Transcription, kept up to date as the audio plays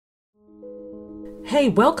Hey,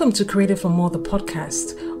 welcome to Creative for More, the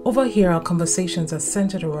podcast. Over here, our conversations are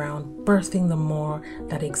centered around birthing the more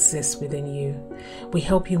that exists within you. We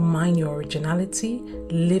help you mine your originality,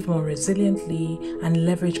 live more resiliently, and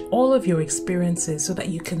leverage all of your experiences so that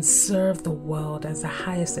you can serve the world as the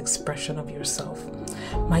highest expression of yourself.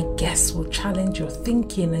 My guests will challenge your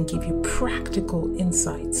thinking and give you practical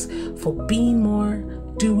insights for being more,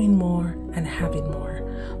 doing more, and having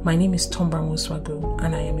more. My name is Tombra Muswagu,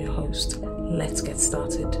 and I am your host. Let's get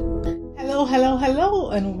started. Hello,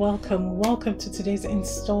 and welcome to today's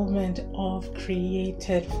installment of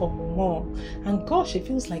Created for More. And gosh, it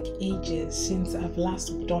feels like ages since I've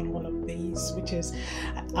last done one of these, which is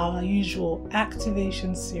our usual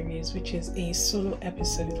activation series, which is a solo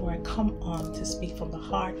episode where I come on to speak from the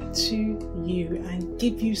heart to you and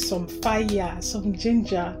give you some fire, some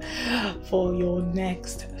ginger for your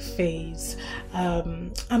next phase.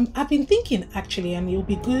 I've been thinking actually, and it'll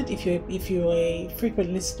be good if you're a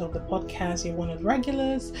frequent listener of the podcast, you're one of the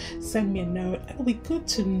regulars, send me a note. It'll be good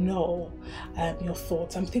to know your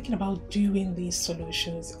thoughts. I'm thinking about doing these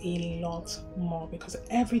solutions a lot more because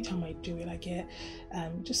every time I do it, I get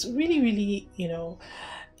just really,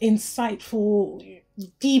 insightful,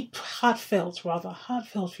 deep, heartfelt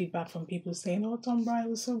feedback from people saying, "Oh, Tom Bry, it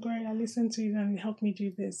was so great. I listened to you and it helped me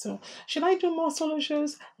do this. So should I do more solo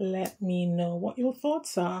shows? Let me know what your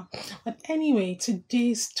thoughts are." But anyway,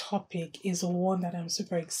 today's topic is one that I'm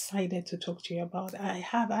super excited to talk to you about. I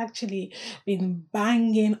have actually been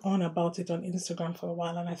banging on about it on Instagram for a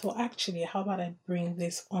while, and I thought, actually, how about I bring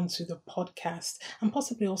this onto the podcast and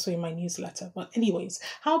possibly also in my newsletter. But anyways,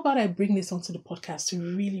 how about I bring this onto the podcast to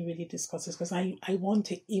really discuss this, because I want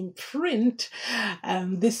to imprint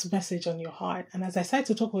this message on your heart. And as I started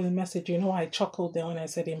to talk about the message, I chuckled there when I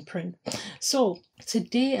said imprint. So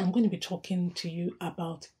today I'm going to be talking to you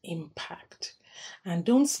about impact. And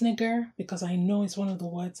don't snigger, because I know it's one of the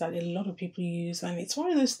words that a lot of people use, and it's one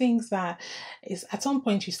of those things that is at some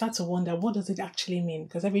point you start to wonder, what does it actually mean?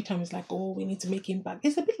 Because every time it's like, oh, we need to make impact.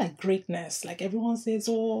 It's a bit like greatness. Like everyone says,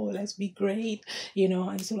 oh, let's be great,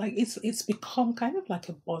 and so like it's become kind of like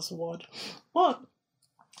a buzzword. But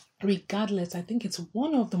regardless, I think it's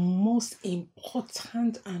one of the most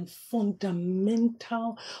important and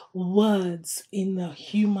fundamental words in the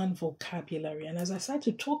human vocabulary. And as I start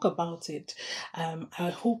to talk about it,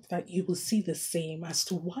 I hope that you will see the same as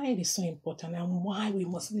to why it is so important and why we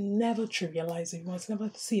must never trivialize it. We must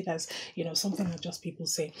never see it as, something that just people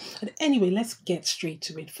say. But anyway, let's get straight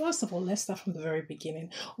to it. First of all, let's start from the very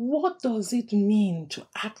beginning. What does it mean to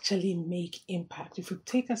actually make impact? If we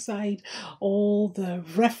take aside all the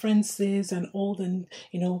references and all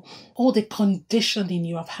the conditioning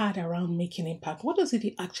you have had around making impact, what does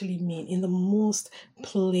it actually mean in the most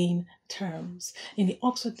plain terms? In the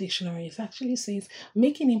Oxford Dictionary, it actually says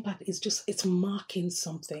making impact is it's marking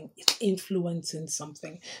something, it's influencing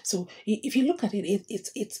something. So if you look at it,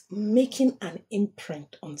 it's making an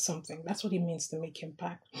imprint on something. That's what it means to make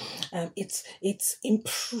impact. It's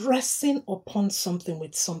impressing upon something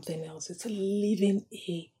with something else. It's leaving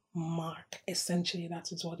a mark. Essentially,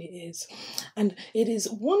 that is what it is. And it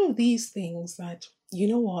is one of these things that,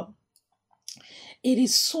 it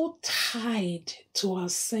is so tied to our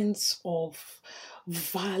sense of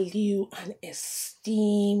value and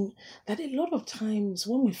esteem that a lot of times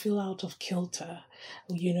when we feel out of kilter,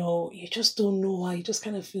 you just don't know why, you just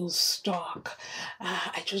kind of feel stuck.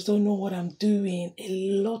 I just don't know what I'm doing. A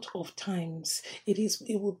lot of times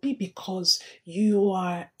it will be because you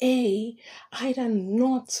are either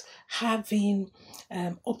not having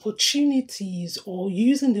opportunities or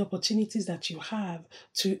using the opportunities that you have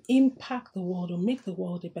to impact the world or make the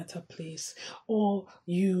world a better place, or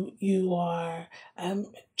you are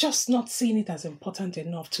just not seeing it as important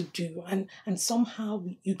enough to do, and somehow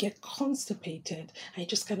you get constipated and you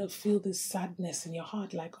just kind of feel this sadness in your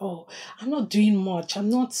heart, like, oh, I'm not doing much, I'm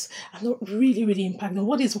not really impacting.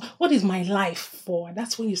 What is my life for?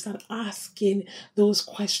 That's when you start asking those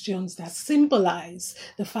questions that symbolize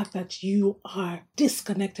the fact that you are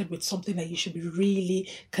disconnected with something that you should be really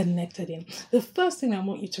connected in. The first thing I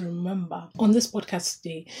want you to remember on this podcast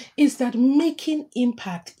today is that making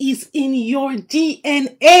impact is in your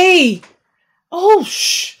DNA.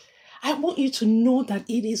 I want you to know that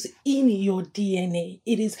it is in your DNA.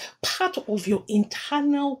 It is part of your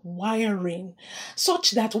internal wiring,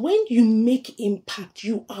 such that when you make impact,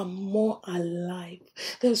 you are more alive.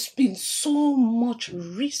 There's been so much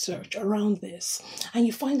research around this, and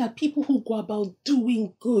you find that people who go about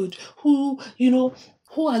doing good, who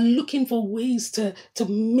are looking for ways to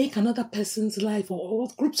make another person's life or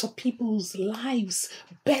groups of people's lives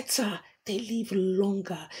better, they live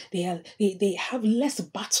longer. They have less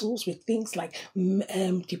battles with things like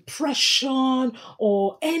depression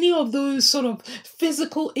or any of those sort of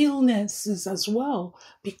physical illnesses as well,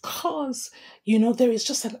 because there is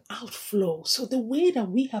just an outflow. So the way that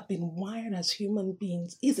we have been wired as human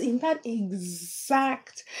beings is in that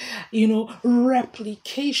exact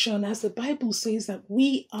replication, as the Bible says that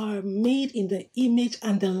we are made in the image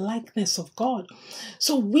and the likeness of God.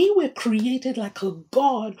 So we were created like a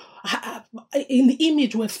God. In the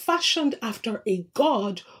image, we're fashioned after a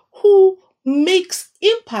God who makes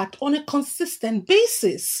impact on a consistent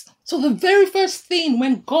basis. So the very first thing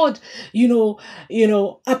when God,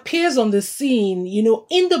 appears on the scene,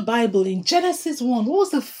 in the Bible, in Genesis 1, what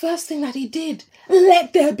was the first thing that he did?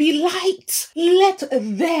 Let there be light. Let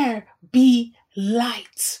there be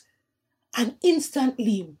light. And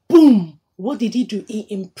instantly, boom, what did he do? He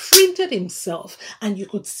imprinted himself, and you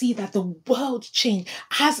could see that the world changed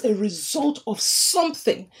as a result of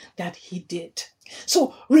something that he did.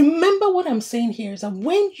 So remember what I'm saying here is that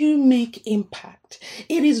when you make impact,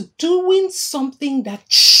 it is doing something that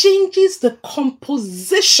changes the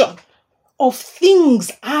composition of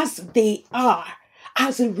things as they are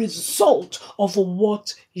as a result of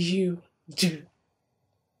what you do.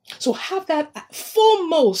 So have that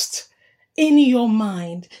foremost in your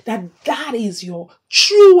mind, that is your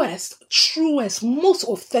truest, most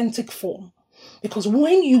authentic form. Because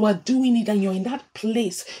when you are doing it and you're in that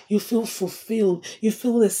place, you feel fulfilled. You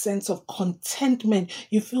feel a sense of contentment.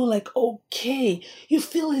 You feel like, okay. You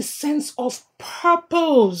feel a sense of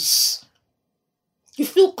purpose. You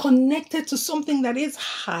feel connected to something that is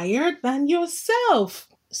higher than yourself.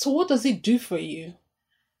 So what does it do for you?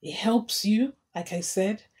 It helps you, like I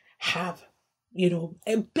said, have,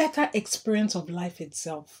 a better experience of life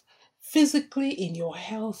itself. Physically, in your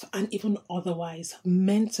health, and even otherwise,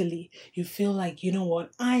 mentally, you feel like, you know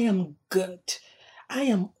what, I am good. I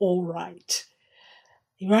am all right.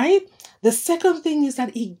 Right? The second thing is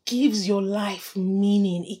that it gives your life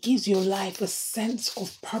meaning. It gives your life a sense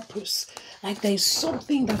of purpose. Like there's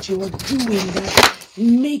something that you are doing that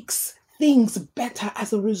makes things better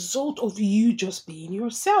as a result of you just being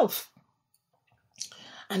yourself.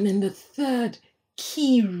 And then the third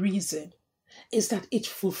key reason is that it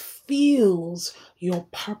fulfills your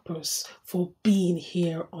purpose for being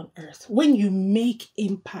here on earth. When you make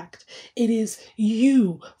impact, it is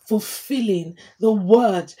you fulfilling the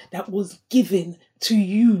word that was given to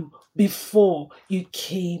you before you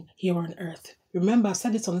came here on earth. Remember, I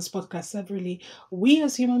said it on this podcast severally. We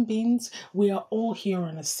as human beings, we are all here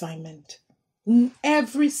on assignment.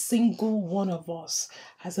 Every single one of us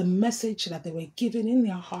has a message that they were given in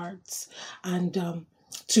their hearts and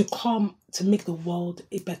to come to make the world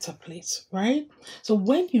a better place, right? So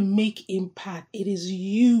when you make impact, it is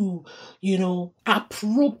you,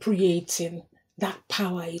 appropriating that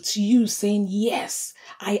power. It's you saying, yes,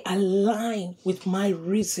 I align with my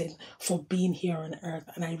reason for being here on earth,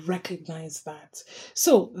 and I recognize that.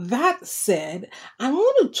 So that said, I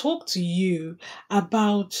want to talk to you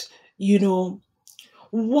about,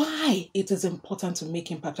 why it is important to make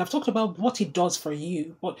impact. I've talked about what it does for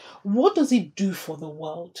you, but what does it do for the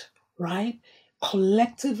world, right?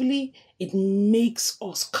 Collectively, it makes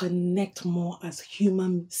us connect more as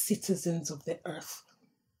human citizens of the earth.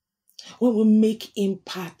 When we make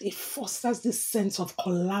impact, it fosters this sense of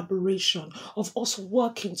collaboration, of us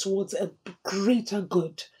working towards a greater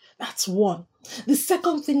good. That's one. The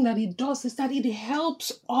second thing that it does is that it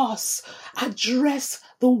helps us address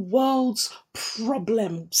the world's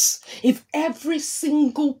problems. If every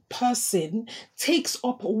single person takes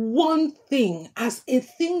up one thing as a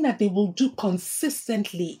thing that they will do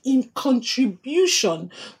consistently in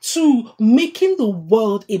contribution to making the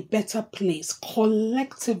world a better place,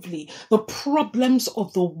 collectively, the problems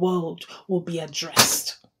of the world will be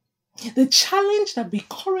addressed. The challenge that we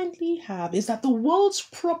currently have is that the world's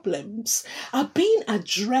problems are being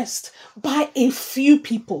addressed by a few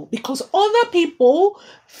people because other people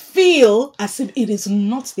feel as if it is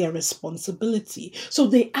not their responsibility. So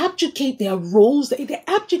they abdicate their roles, they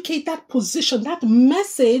abdicate that position, that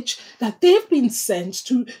message that they've been sent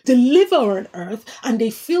to deliver on earth, and they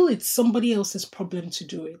feel it's somebody else's problem to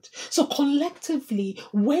do it. So collectively,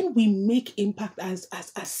 when we make impact as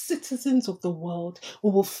citizens of the world, we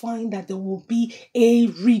will find that there will be a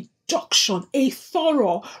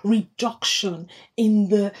thorough reduction in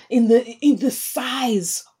the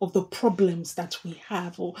size of the problems that we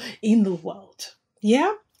have or in the world.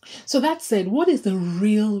 Yeah? So that said, what is the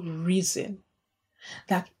real reason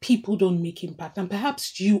that people don't make impact. And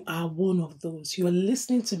perhaps you are one of those. You are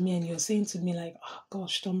listening to me and you're saying to me like, oh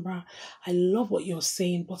gosh, Tombra, I love what you're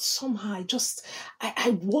saying, but somehow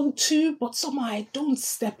I want to, but somehow I don't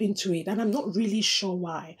step into it. And I'm not really sure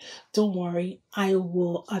why. Don't worry. I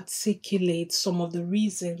will articulate some of the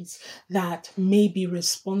reasons that may be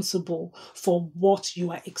responsible for what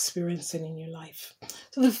you are experiencing in your life.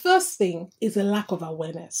 So the first thing is a lack of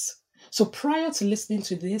awareness. So prior to listening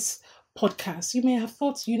to this podcast, you may have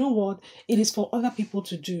thought, you know what, it is for other people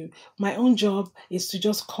to do. My own job is to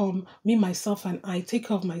just come, me, myself, and I take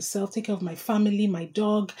care of myself, take care of my family, my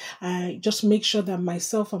dog. I just make sure that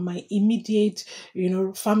myself and my immediate,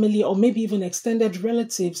 family or maybe even extended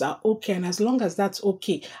relatives are okay. And as long as that's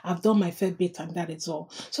okay, I've done my fair bit and that is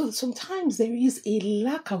all. So sometimes there is a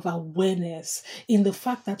lack of awareness in the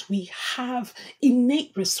fact that we have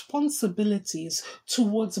innate responsibilities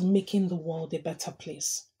towards making the world a better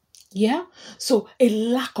place. Yeah. So a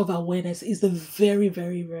lack of awareness is the very,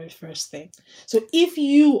 very, very first thing. So if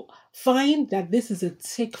you find that this is a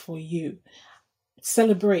tick for you,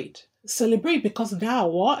 celebrate. Celebrate because now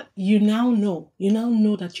what? You now know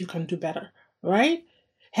that you can do better, right?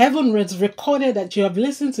 Heaven has recorded that you have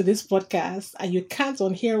listened to this podcast and you can't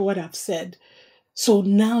unhear what I've said. So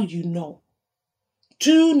now you know.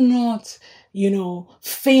 Do not,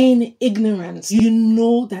 feign ignorance. You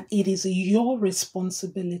know that it is your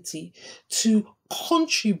responsibility to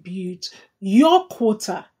contribute your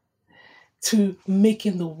quota to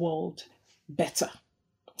making the world better.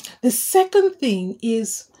 The second thing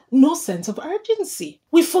is no sense of urgency.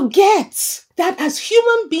 We forget that as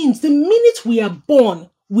human beings, the minute we are born,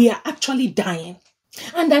 we are actually dying.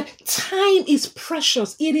 And that time is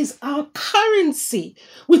precious. It is our currency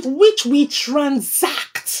with which we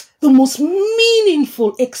transact the most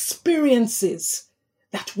meaningful experiences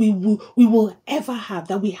that we will ever have,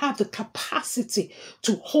 that we have the capacity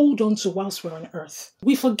to hold on to whilst we're on earth.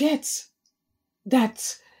 We forget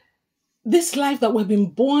that this life that we've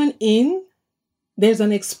been born in, there's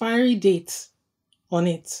an expiry date on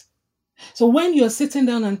it. So when you're sitting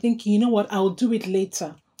down and thinking, you know what, I'll do it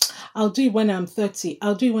later. I'll do it when I'm 30.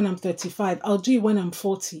 I'll do it when I'm 35. I'll do it when I'm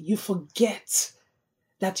 40. You forget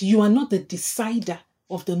that you are not the decider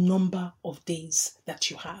of the number of days that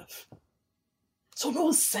you have. So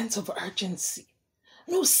no sense of urgency.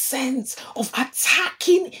 No sense of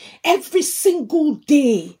attacking every single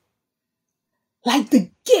day like the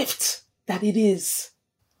gift that it is.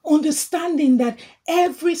 Understanding that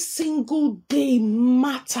every single day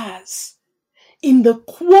matters in the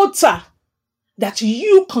quota that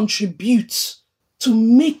you contribute to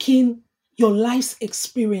making your life's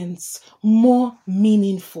experience more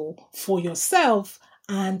meaningful for yourself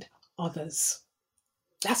and others.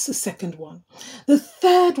 That's the second one. The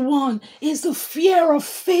third one is the fear of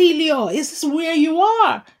failure. Is this where you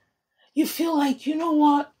are? You feel like, you know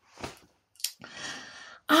what?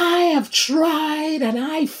 I have tried and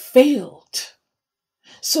I failed.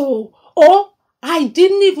 So, or I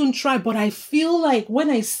didn't even try, but I feel like when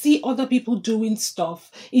I see other people doing stuff,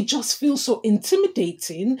 it just feels so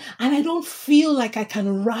intimidating and I don't feel like I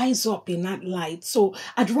can rise up in that light. So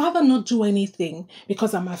I'd rather not do anything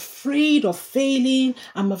because I'm afraid of failing.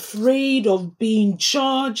 I'm afraid of being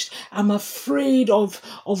judged. I'm afraid of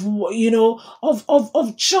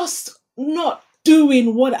just not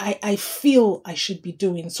doing what I feel I should be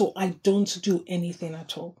doing. So I don't do anything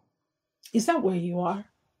at all. Is that where you are?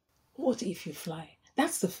 What if you fly?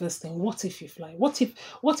 That's the first thing. What if you fly? What if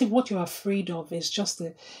what you're afraid of is just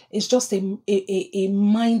a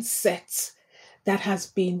mindset that has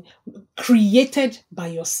been created by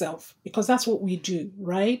yourself? Because that's what we do,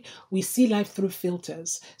 right? We see life through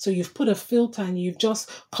filters. So you've put a filter and you've just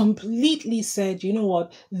completely said, you know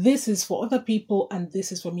what, this is for other people and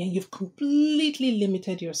this is for me. And you've completely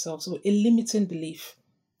limited yourself. So a limiting belief,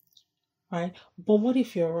 right? But what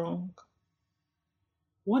if you're wrong?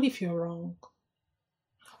 What if you're wrong?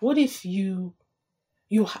 What if you're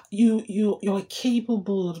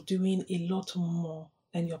capable of doing a lot more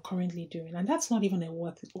than you're currently doing? And that's not even a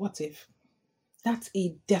what if. That's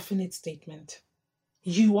a definite statement.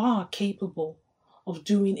 You are capable of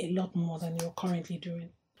doing a lot more than you're currently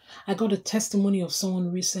doing. I got a testimony of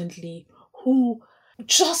someone recently who,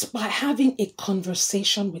 just by having a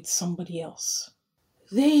conversation with somebody else,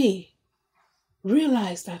 they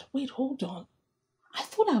realized that, wait, hold on. I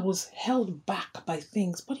thought I was held back by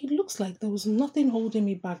things, but it looks like there was nothing holding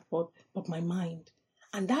me back but my mind.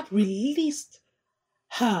 And that released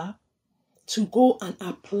her to go and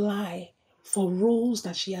apply for roles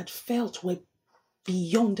that she had felt were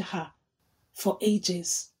beyond her for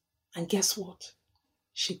ages. And guess what?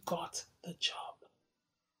 She got the job.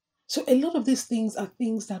 So a lot of these things are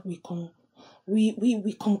things that we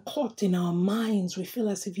concoct in our minds. We feel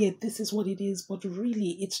as if, yeah, this is what it is, but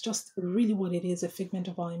really, it's just really what it is, a figment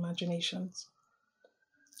of our imaginations.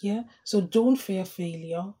 Yeah. So don't fear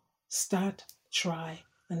failure. Start, try,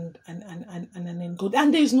 and then go.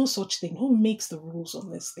 And there is no such thing. Who makes the rules on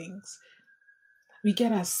these things? We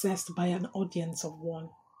get assessed by an audience of one.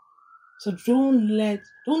 So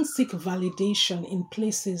don't seek validation in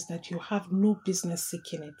places that you have no business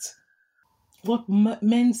seeking it. What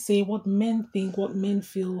men say, what men think, what men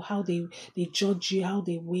feel, how they judge you, how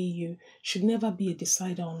they weigh you, should never be a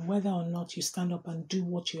decider on whether or not you stand up and do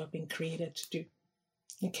what you have been created to do.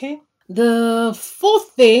 Okay? The fourth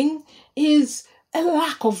thing is a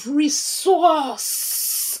lack of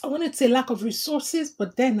resource. I wanted to say lack of resources,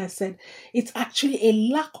 but then I said it's actually a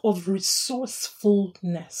lack of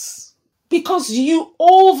resourcefulness. Because you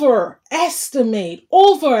overestimate,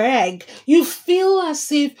 overegg, you feel as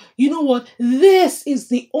if, you know what, this is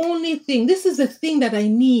the only thing, this is the thing that I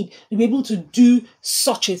need to be able to do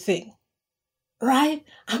such a thing, right?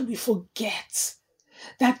 And we forget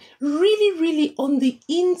that really, really on the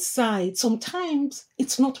inside, sometimes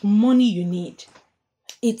it's not money you need,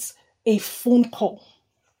 it's a phone call.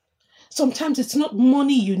 Sometimes it's not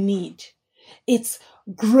money you need, it's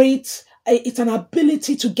an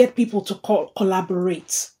ability to get people to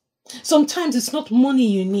collaborate. Sometimes it's not money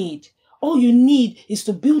you need. All you need is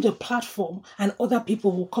to build a platform and other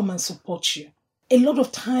people will come and support you. A lot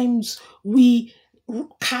of times we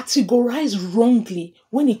categorize wrongly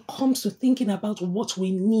when it comes to thinking about what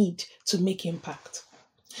we need to make impact.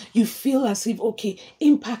 You feel as if, okay,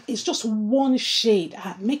 impact is just one shade.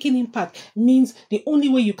 Making impact means the only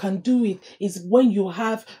way you can do it is when you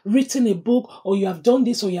have written a book or you have done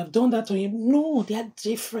this or you have done that. No, there are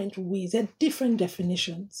different ways. There are different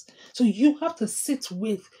definitions. So you have to sit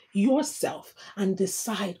with yourself and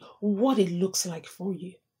decide what it looks like for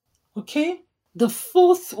you. Okay? The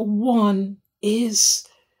fourth one is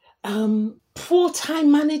poor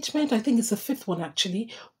time management. I think it's the fifth one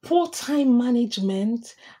actually. Poor time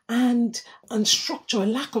management and structure, a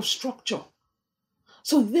lack of structure.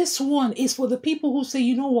 So this one is for the people who say,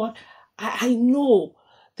 you know what, I know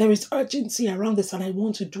there is urgency around this and I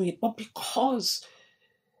want to do it, but because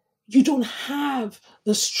you don't have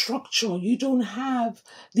the structure, you don't have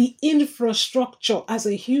the infrastructure as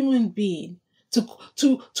a human being to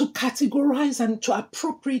categorize and to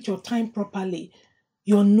appropriate your time properly,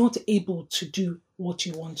 you're not able to do what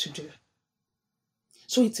you want to do.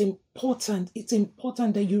 So it's important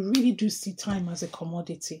that you really do see time as a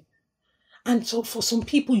commodity. And so for some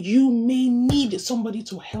people, you may need somebody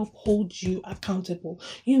to help hold you accountable.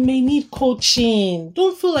 You may need coaching.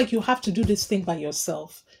 Don't feel like you have to do this thing by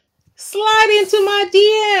yourself. Slide into my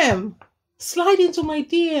DM. Slide into my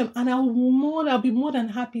DM and I'll be more than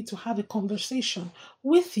happy to have a conversation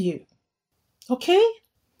with you. Okay?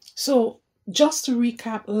 So just to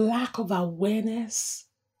recap, lack of awareness.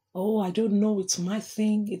 Oh, I don't know, it's my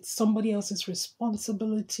thing. It's somebody else's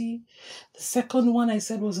responsibility. The second one I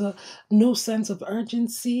said was no sense of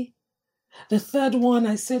urgency. The third one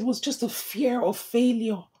I said was just a fear of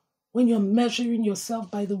failure when you're measuring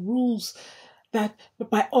yourself by the rules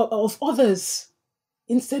of others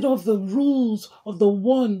instead of the rules of the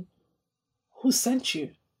one who sent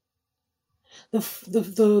you. The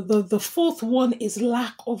fourth one is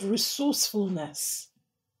lack of resourcefulness.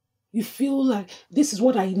 You feel like this is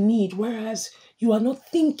what I need, whereas you are not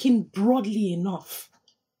thinking broadly enough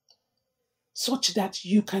such that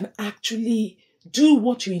you can actually do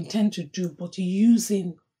what you intend to do, but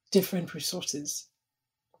using different resources.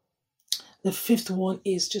 The fifth one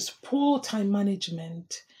is just poor time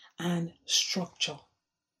management and structure.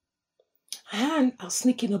 And I'll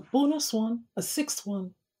sneak in a bonus one, a sixth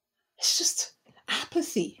one. It's just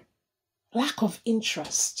apathy, lack of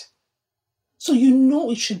interest. So you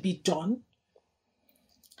know it should be done.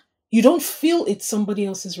 You don't feel it's somebody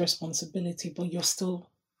else's responsibility, but you're still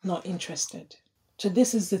not interested. So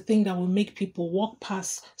this is the thing that will make people walk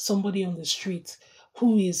past somebody on the street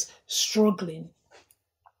who is struggling,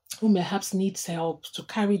 who perhaps needs help to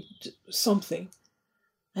carry something.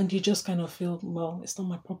 And you just kind of feel, well, it's not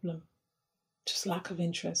my problem. Just lack of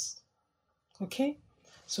interest. Okay?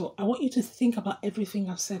 So I want you to think about everything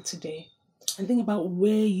I've said today and think about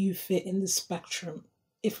where you fit in the spectrum,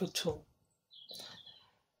 if at all.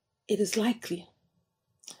 It is likely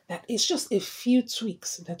that it's just a few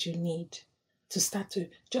tweaks that you need to start to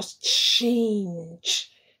just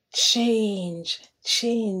change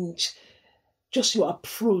just your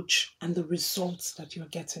approach and the results that you're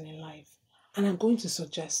getting in life. And I'm going to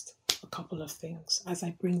suggest a couple of things as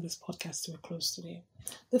I bring this podcast to a close today.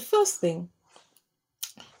 The first thing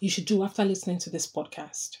you should do after listening to this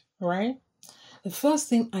podcast, all right? The first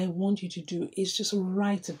thing I want you to do is just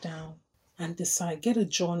write it down and decide. Get a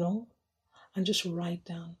journal and just write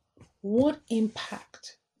down, what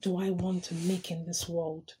impact do I want to make in this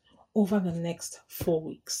world over the next 4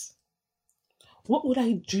 weeks? What would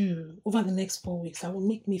I do over the next 4 weeks that will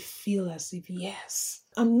make me feel as if, yes,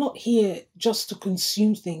 I'm not here just to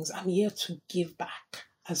consume things. I'm here to give back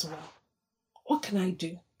as well. What can I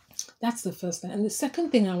do? That's the first thing. And the second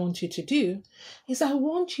thing I want you to do is I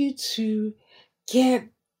want you to get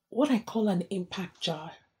what I call an impact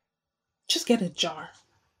jar. Just get a jar,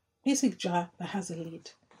 basic jar that has a lid.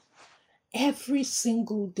 Every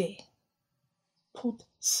single day, put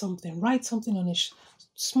something, write something on a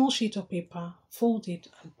small sheet of paper, fold it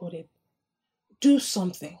and put it. Do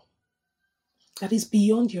something that is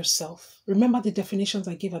beyond yourself. Remember the definitions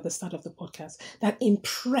I gave at the start of the podcast, that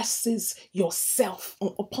impresses yourself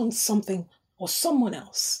upon something or someone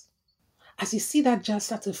else. As you see that jar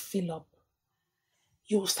start to fill up,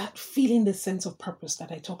 you'll start feeling the sense of purpose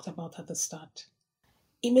that I talked about at the start.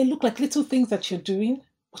 It may look like little things that you're doing,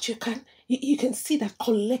 but you can see that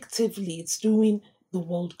collectively it's doing the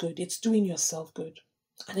world good. It's doing yourself good.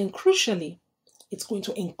 And then crucially, it's going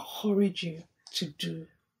to encourage you to do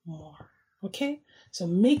more. Okay? So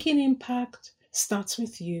making impact starts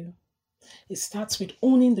with you. It starts with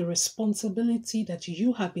owning the responsibility that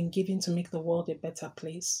you have been given to make the world a better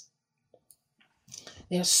place.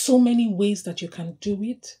 There are so many ways that you can do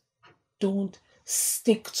it. Don't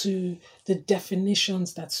stick to the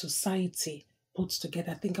definitions that society puts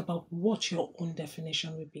together. Think about what your own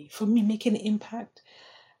definition would be. For me, making an impact,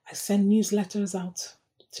 I send newsletters out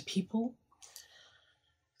to people,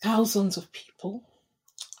 thousands of people.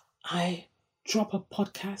 I drop a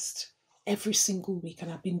podcast every single week,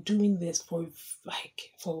 and I've been doing this for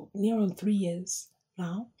near on 3 years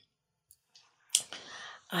now.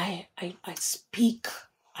 I speak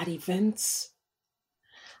at events.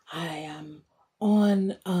 I am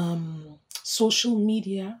on social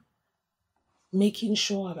media, making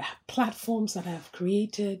sure I have platforms that I have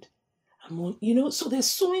created. I'm on, so there's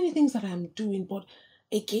so many things that I'm doing. But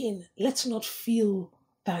again, let's not feel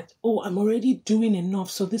that, I'm already doing enough,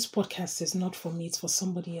 so this podcast is not for me, it's for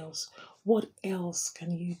somebody else. What else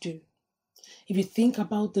can you do? If you think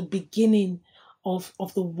about the beginning of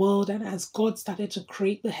the world, and as God started to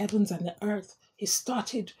create the heavens and the earth, He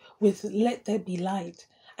started with let there be light.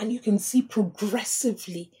 And you can see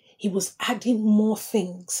progressively He was adding more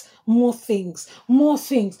things, until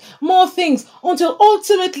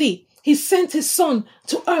ultimately He sent His Son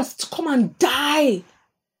to earth to come and die.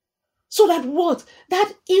 So that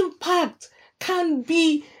that impact can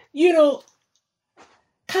be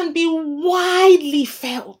widely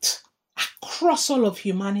felt across all of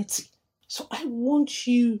humanity. So I want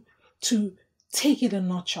you to take it a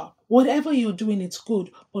notch up. Whatever you're doing, it's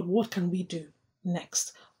good. But what can we do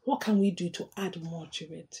next? What can we do to add more to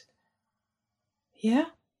it? Yeah?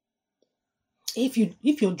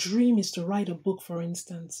 If your dream is to write a book, for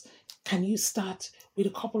instance, can you start with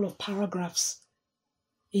a couple of paragraphs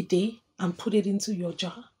a day and put it into your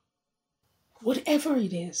jar? Whatever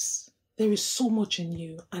it is, there is so much in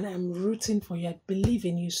you, and I'm rooting for you. I believe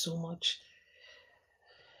in you so much.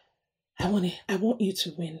 I want you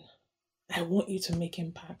to win. I want you to make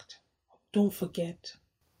impact. Don't forget,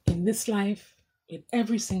 in this life, with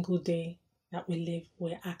every single day that we live,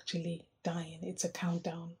 we're actually dying. It's a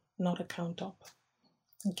countdown, not a count up.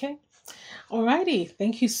 Okay? Alrighty.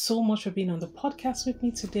 Thank you so much for being on the podcast with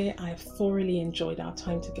me today. I've thoroughly enjoyed our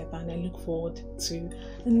time together, and I look forward to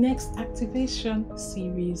the next activation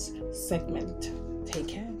series segment. Take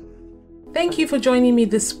care. Thank you for joining me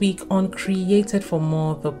this week on Created for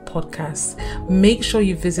More, the podcast. Make sure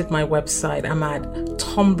you visit my website. I'm at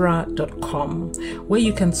tombra.com, where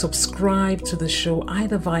you can subscribe to the show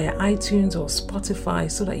either via iTunes or Spotify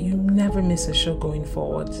so that you never miss a show going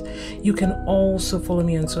forward. You can also follow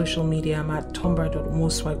me on social media. I'm at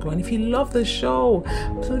tombra.moswago. And if you love the show,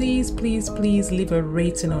 please leave a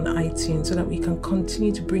rating on iTunes so that we can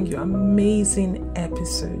continue to bring you amazing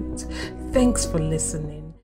episodes. Thanks for listening.